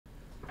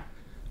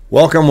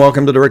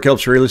Welcome to the Rick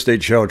Helps Real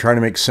Estate Show, trying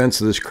to make sense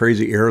of this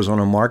crazy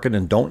Arizona market.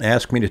 And don't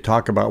ask me to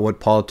talk about what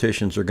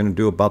politicians are going to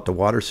do about the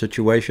water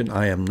situation.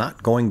 I am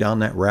not going down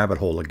that rabbit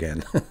hole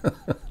again.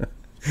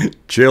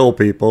 Chill,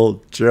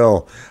 people,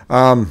 chill.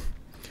 I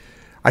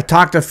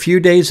talked a few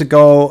days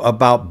ago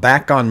about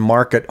back on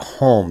market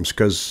homes,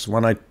 because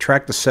when I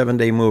tracked the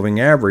 7-day moving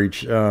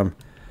average,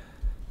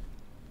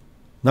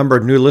 number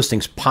of new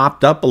listings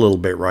popped up a little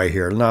bit right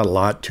here. Not a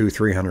lot,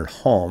 200-300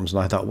 homes.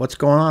 And I thought, what's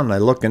going on? And I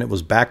looked, and it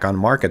was back on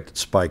market that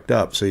spiked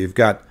up. So you've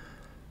got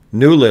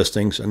new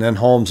listings and then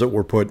homes that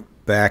were put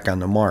back on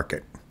the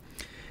market.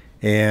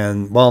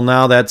 And, well,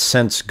 now that's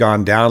since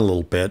gone down a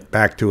little bit,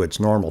 back to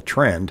its normal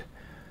trend.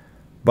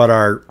 But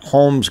our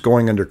homes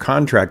going under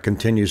contract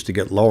continues to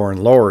get lower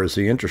and lower as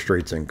the interest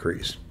rates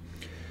increase.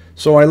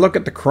 So I look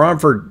at the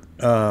Cromford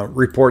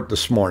report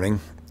this morning,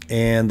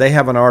 and they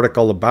have an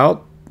article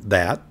about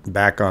that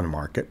back on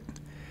market,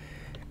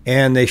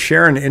 and they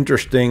share an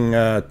interesting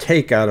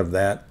take out of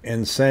that,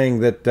 and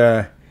saying that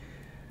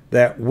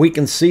that we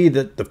can see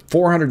that the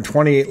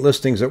 428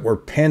 listings that were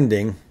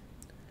pending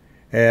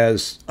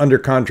as under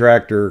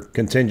contract or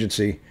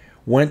contingency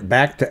went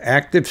back to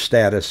active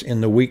status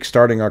in the week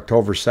starting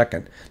October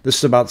 2nd. This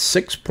is about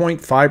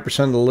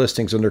 6.5% of the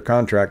listings under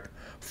contract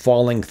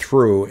falling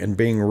through and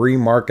being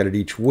remarketed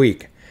each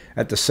week.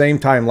 At the same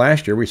time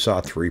last year, we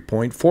saw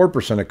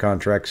 3.4% of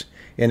contracts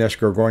in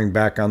escrow going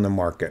back on the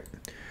market.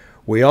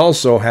 We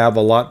also have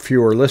a lot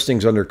fewer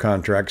listings under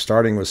contract,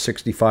 starting with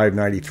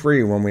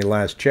 6,593 when we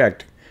last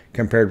checked,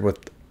 compared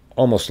with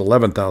almost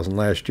 11,000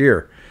 last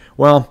year.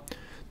 Well,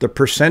 the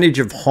percentage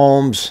of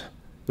homes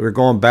that are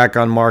going back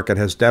on market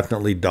has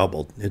definitely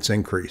doubled. It's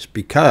increased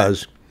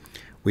because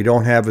we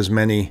don't have as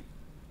many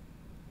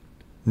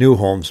new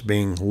homes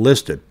being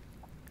listed.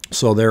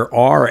 So there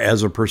are,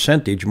 as a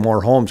percentage,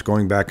 more homes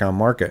going back on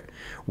market.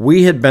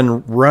 We had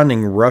been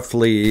running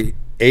roughly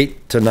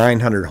 800 to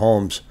 900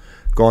 homes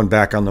going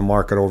back on the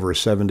market over a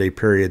 7-day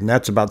period, and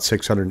that's about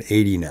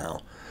 680 now.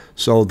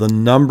 So the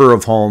number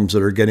of homes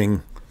that are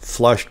getting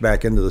flushed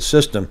back into the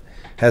system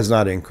has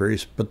not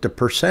increased, but the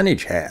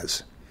percentage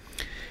has.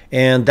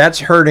 And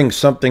that's hurting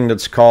something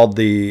that's called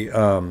the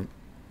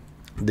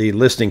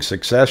listing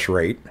success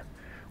rate,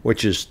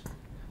 which is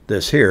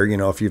this here. You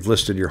know, if you've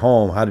listed your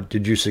home, how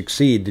did you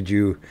succeed? Did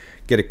you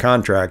get a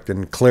contract?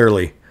 And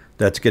clearly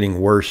that's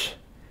getting worse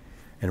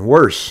and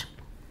worse.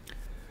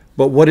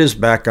 But what is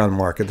back on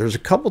market? There's a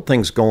couple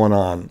things going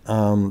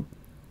on.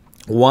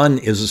 One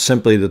is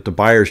simply that the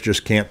buyers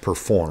just can't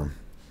perform,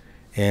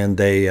 and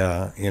they,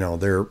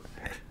 the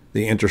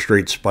interest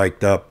rate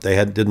spiked up.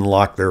 They didn't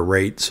lock their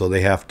rate, so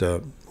they have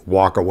to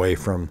walk away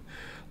from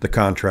the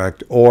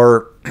contract,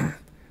 or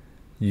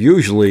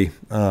usually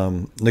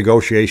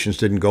negotiations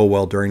didn't go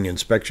well during the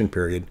inspection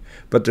period.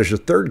 But there's a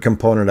third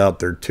component out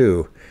there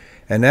too,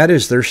 and that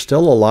is there's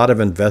still a lot of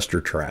investor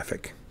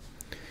traffic.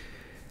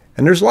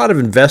 And there's a lot of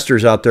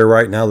investors out there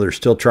right now that are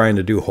still trying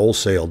to do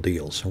wholesale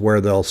deals where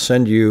they'll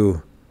send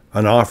you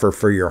an offer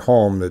for your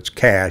home that's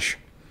cash,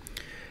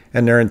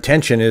 and their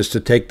intention is to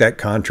take that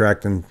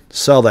contract and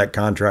sell that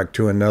contract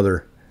to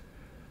another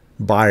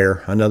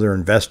buyer, another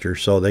investor,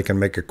 so they can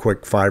make a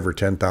quick $5,000 or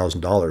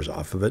 $10,000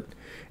 off of it.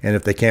 And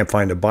if they can't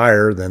find a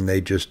buyer, then they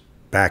just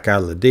back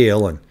out of the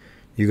deal and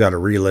you got to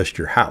relist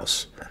your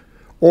house.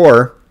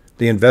 Or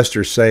the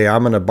investors say,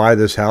 I'm going to buy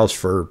this house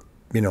for,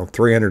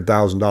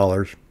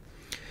 $300,000.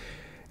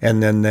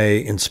 And then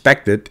they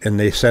inspect it and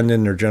they send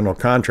in their general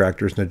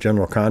contractors, and the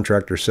general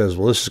contractor says,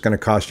 well, this is going to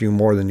cost you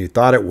more than you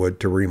thought it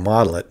would to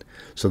remodel it.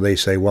 So they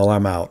say, well,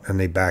 I'm out, and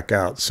they back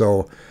out.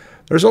 So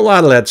there's a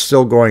lot of that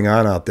still going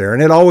on out there,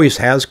 and it always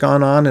has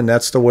gone on, and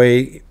that's the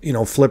way,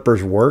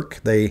 flippers work.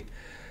 They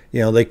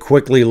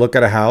quickly look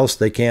at a house.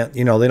 They can't,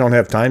 they don't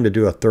have time to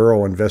do a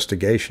thorough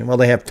investigation. Well,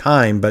 they have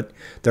time, but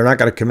they're not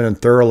going to come in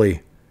and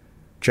thoroughly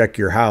check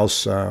your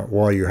house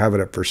while you're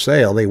having it for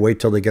sale. They wait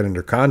till they get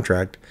under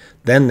contract.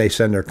 Then they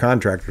send their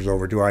contractors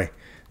over. Do I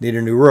need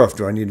a new roof?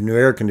 Do I need a new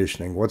air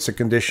conditioning? What's the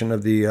condition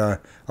of the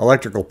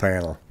electrical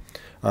panel?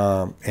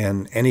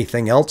 And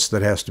anything else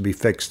that has to be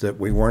fixed that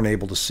we weren't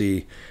able to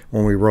see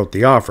when we wrote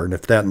the offer. And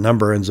if that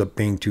number ends up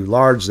being too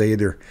large, they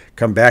either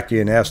come back to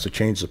you and ask to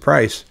change the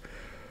price,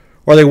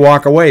 or they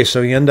walk away.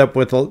 So you end up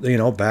with,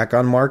 back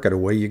on market,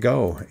 away you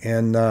go.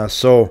 And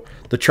so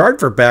the chart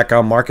for back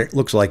on market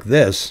looks like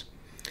this.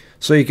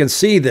 So you can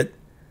see that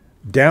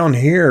down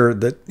here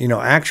that,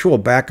 actual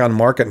back on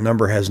market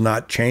number has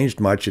not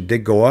changed much. It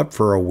did go up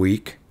for a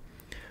week,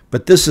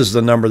 but this is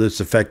the number that's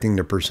affecting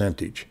the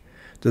percentage.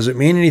 Does it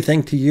mean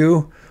anything to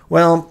you?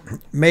 Well,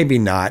 maybe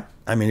not.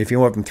 I mean, if you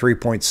went from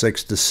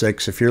 3.6 to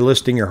 6, if you're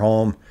listing your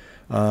home,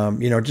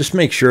 just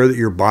make sure that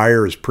your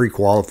buyer is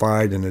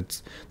pre-qualified and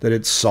that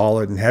it's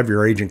solid, and have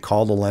your agent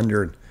call the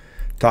lender and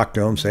talk to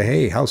them, say,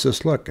 hey, how's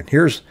this look? And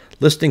here's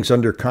listings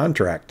under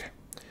contract.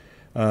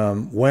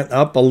 Went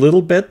up a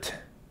little bit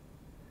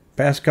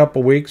past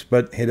couple weeks,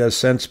 but it has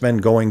since been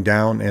going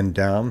down and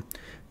down.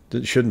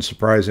 That shouldn't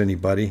surprise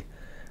anybody.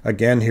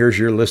 Again, here's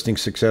your listing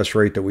success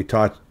rate that we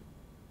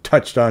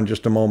touched on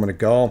just a moment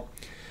ago.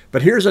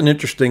 But here's an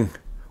interesting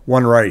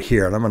one right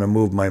here, and I'm going to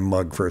move my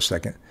mug for a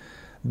second.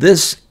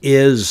 This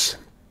is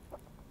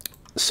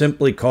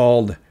simply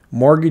called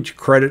Mortgage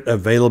Credit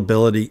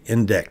Availability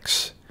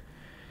Index.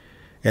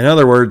 In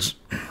other words,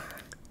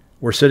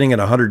 we're sitting at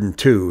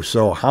 102.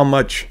 So how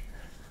much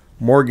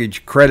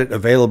mortgage credit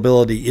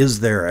availability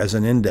is there as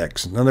an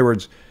index? In other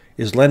words,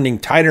 is lending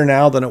tighter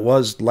now than it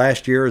was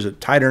last year? Is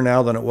it tighter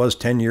now than it was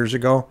 10 years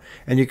ago?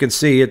 And you can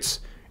see it's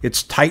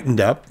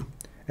tightened up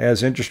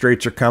as interest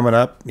rates are coming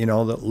up. You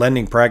know, the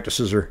lending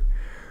practices are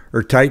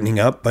tightening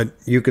up, but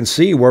you can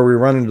see where we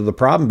run into the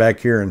problem back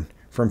here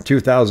from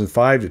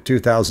 2005 to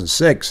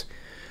 2006.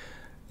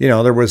 You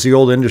know, there was the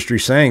old industry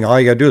saying, all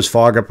you got to do is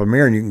fog up a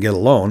mirror and you can get a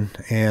loan.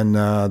 And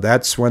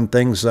that's when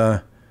things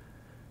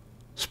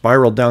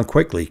spiraled down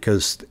quickly,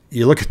 because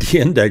you look at the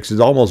index,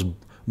 it's almost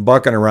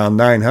bucking around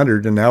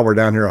 900, and now we're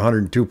down here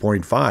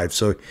 102.5.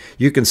 So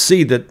you can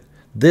see that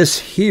this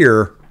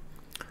here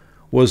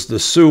was the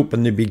soup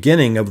and the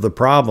beginning of the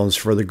problems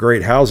for the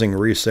great housing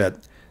reset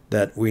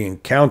that we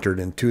encountered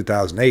in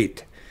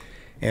 2008.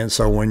 And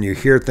so when you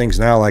hear things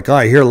now like, oh,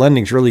 I hear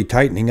lending's really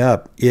tightening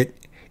up,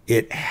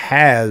 it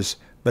has,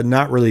 but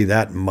not really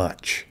that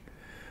much.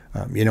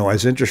 You know,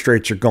 as interest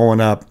rates are going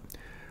up,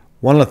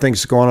 one of the things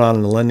that's going on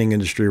in the lending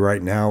industry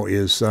right now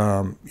is,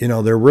 you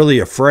know, they're really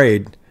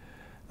afraid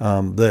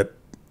that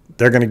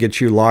they're going to get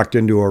you locked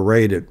into a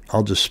rate at,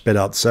 I'll just spit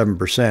out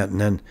 7%.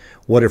 And then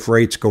what if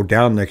rates go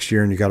down next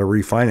year and you got to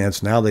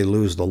refinance? Now they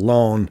lose the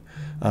loan.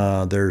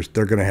 They're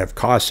going to have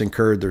costs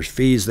incurred. There's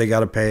fees they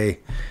got to pay.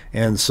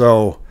 And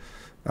so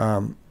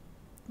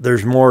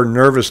there's more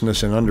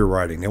nervousness in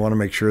underwriting. They want to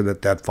make sure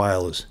that that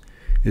file is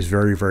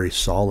very, very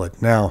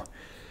solid. Now,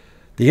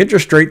 the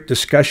interest rate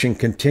discussion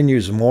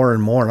continues more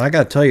and more. And I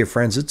got to tell you,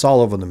 friends, it's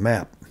all over the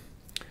map,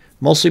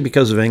 mostly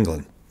because of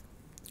England.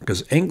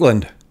 Because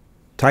England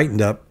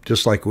tightened up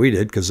just like we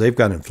did, because they've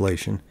got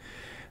inflation.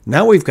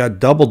 Now we've got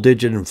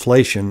double-digit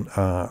inflation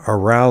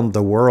around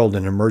the world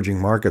in emerging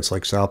markets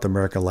like South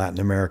America, Latin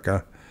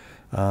America,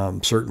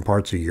 certain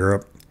parts of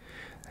Europe.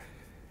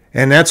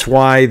 And that's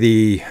why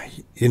the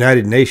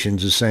United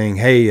Nations is saying,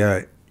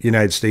 hey,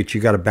 United States,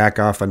 you got to back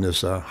off on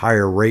this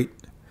higher rate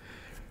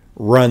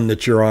run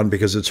that you're on,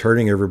 because it's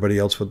hurting everybody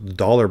else with the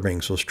dollar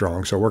being so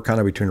strong. So we're kind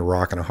of between a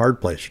rock and a hard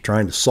place. You're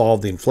trying to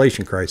solve the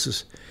inflation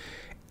crisis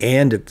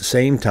and at the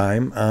same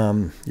time,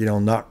 you know,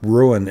 not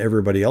ruin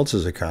everybody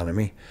else's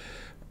economy.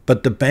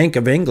 But the Bank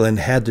of England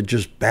had to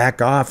just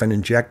back off and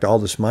inject all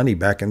this money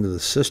back into the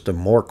system,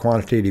 more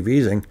quantitative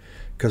easing,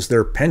 because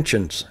their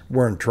pensions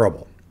were in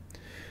trouble.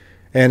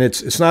 And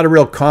it's not a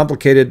real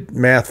complicated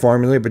math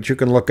formula, but you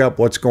can look up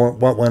what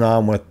went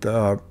on with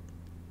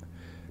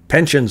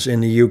pensions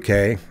in the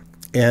UK,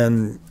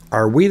 and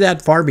are we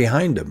that far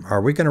behind them?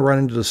 Are we going to run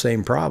into the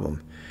same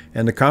problem?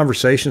 And the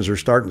conversations are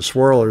starting to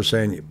swirl. They're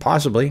saying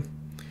possibly.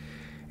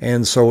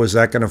 And so is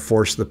that going to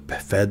force the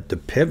Fed to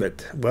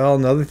pivot? Well,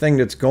 another thing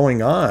that's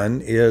going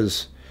on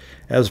is,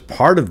 as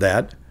part of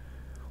that,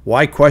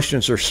 why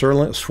questions are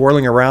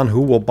swirling around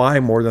who will buy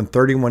more than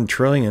 $31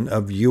 trillion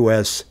of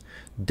U.S.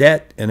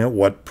 debt and at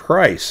what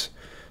price.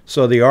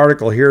 So the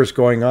article here is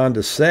going on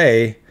to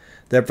say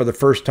that for the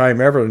first time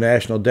ever, the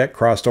national debt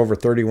crossed over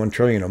 $31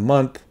 trillion a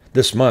month.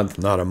 This month,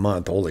 not a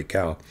month, holy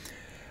cow.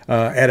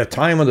 At a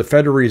time when the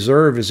Federal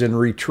Reserve is in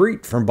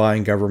retreat from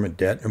buying government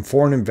debt and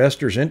foreign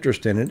investors'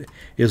 interest in it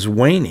is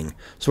waning.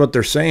 So what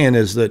they're saying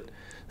is that the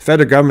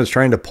federal government is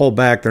trying to pull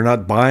back. They're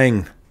not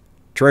buying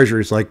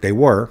treasuries like they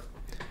were.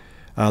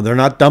 They're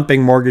not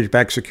dumping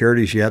mortgage-backed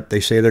securities yet. They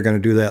say they're going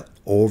to do that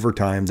over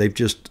time. They've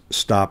just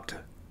stopped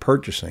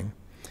purchasing.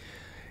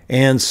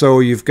 And so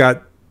you've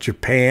got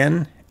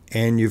Japan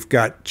and you've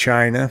got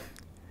China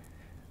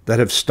that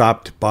have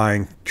stopped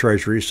buying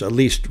treasuries, at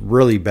least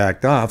really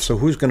backed off. So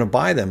who's going to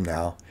buy them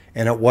now?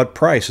 And at what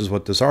price is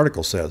what this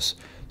article says.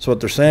 So what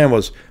they're saying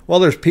was,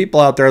 well, there's people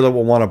out there that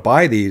will want to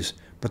buy these,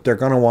 but they're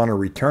going to want a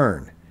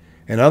return.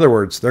 In other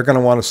words, they're going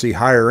to want to see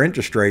higher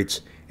interest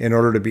rates in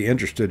order to be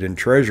interested in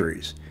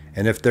treasuries.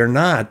 And if they're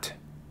not,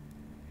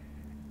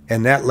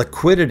 and that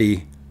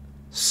liquidity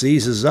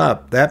seizes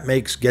up, that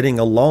makes getting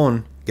a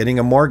loan, getting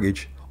a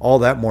mortgage, all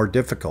that more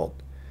difficult.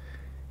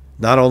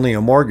 Not only a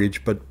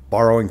mortgage, but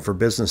borrowing for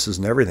businesses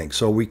and everything.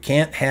 So we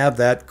can't have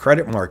that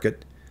credit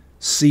market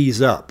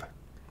seize up.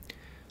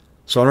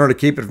 So in order to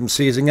keep it from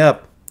seizing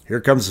up, here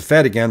comes the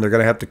Fed again. They're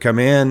going to have to come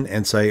in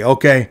and say,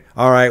 okay,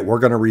 all right, we're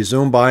going to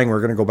resume buying.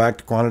 We're going to go back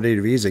to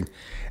quantitative easing.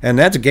 And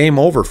that's game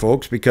over,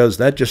 folks, because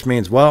that just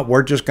means, well,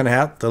 we're just going to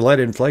have to let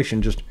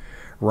inflation just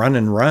run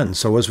and run.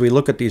 So as we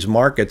look at these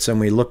markets and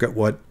we look at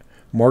what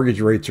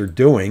mortgage rates are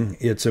doing,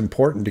 it's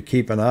important to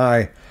keep an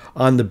eye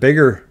on the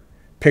bigger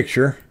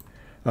picture.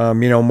 You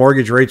know,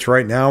 mortgage rates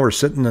right now are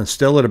sitting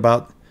still at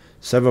about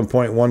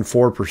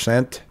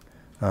 7.14%.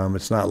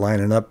 It's not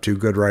lining up too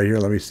good right here.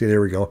 Let me see.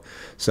 There we go.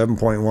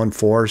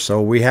 7.14. So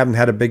we haven't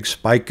had a big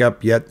spike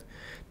up yet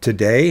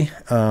today.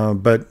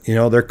 But, you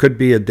know, there could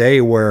be a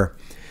day where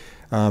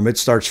it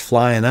starts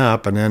flying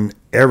up and then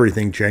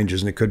everything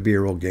changes, and it could be a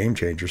real game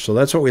changer. So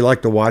that's what we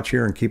like to watch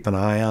here and keep an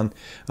eye on.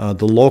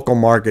 The local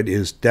market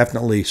is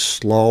definitely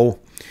slow.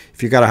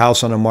 if you got a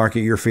house on the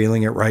market, you're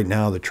feeling it right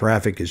now. The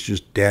traffic is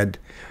just dead.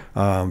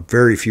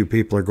 Very few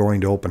people are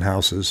going to open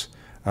houses.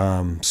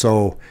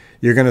 So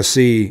you're going to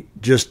see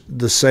just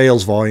the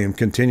sales volume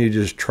continue to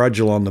just trudge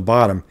along the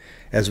bottom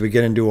as we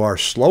get into our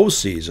slow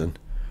season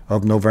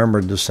of November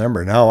and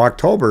December. Now,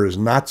 October is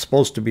not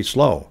supposed to be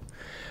slow,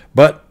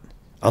 but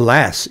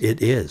alas,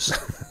 it is.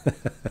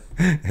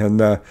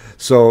 And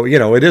so,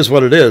 it is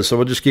what it is. So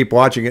we'll just keep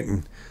watching it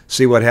and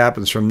see what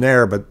happens from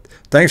there. But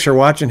thanks for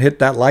watching. Hit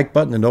that like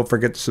button and don't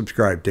forget to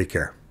subscribe. Take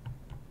care.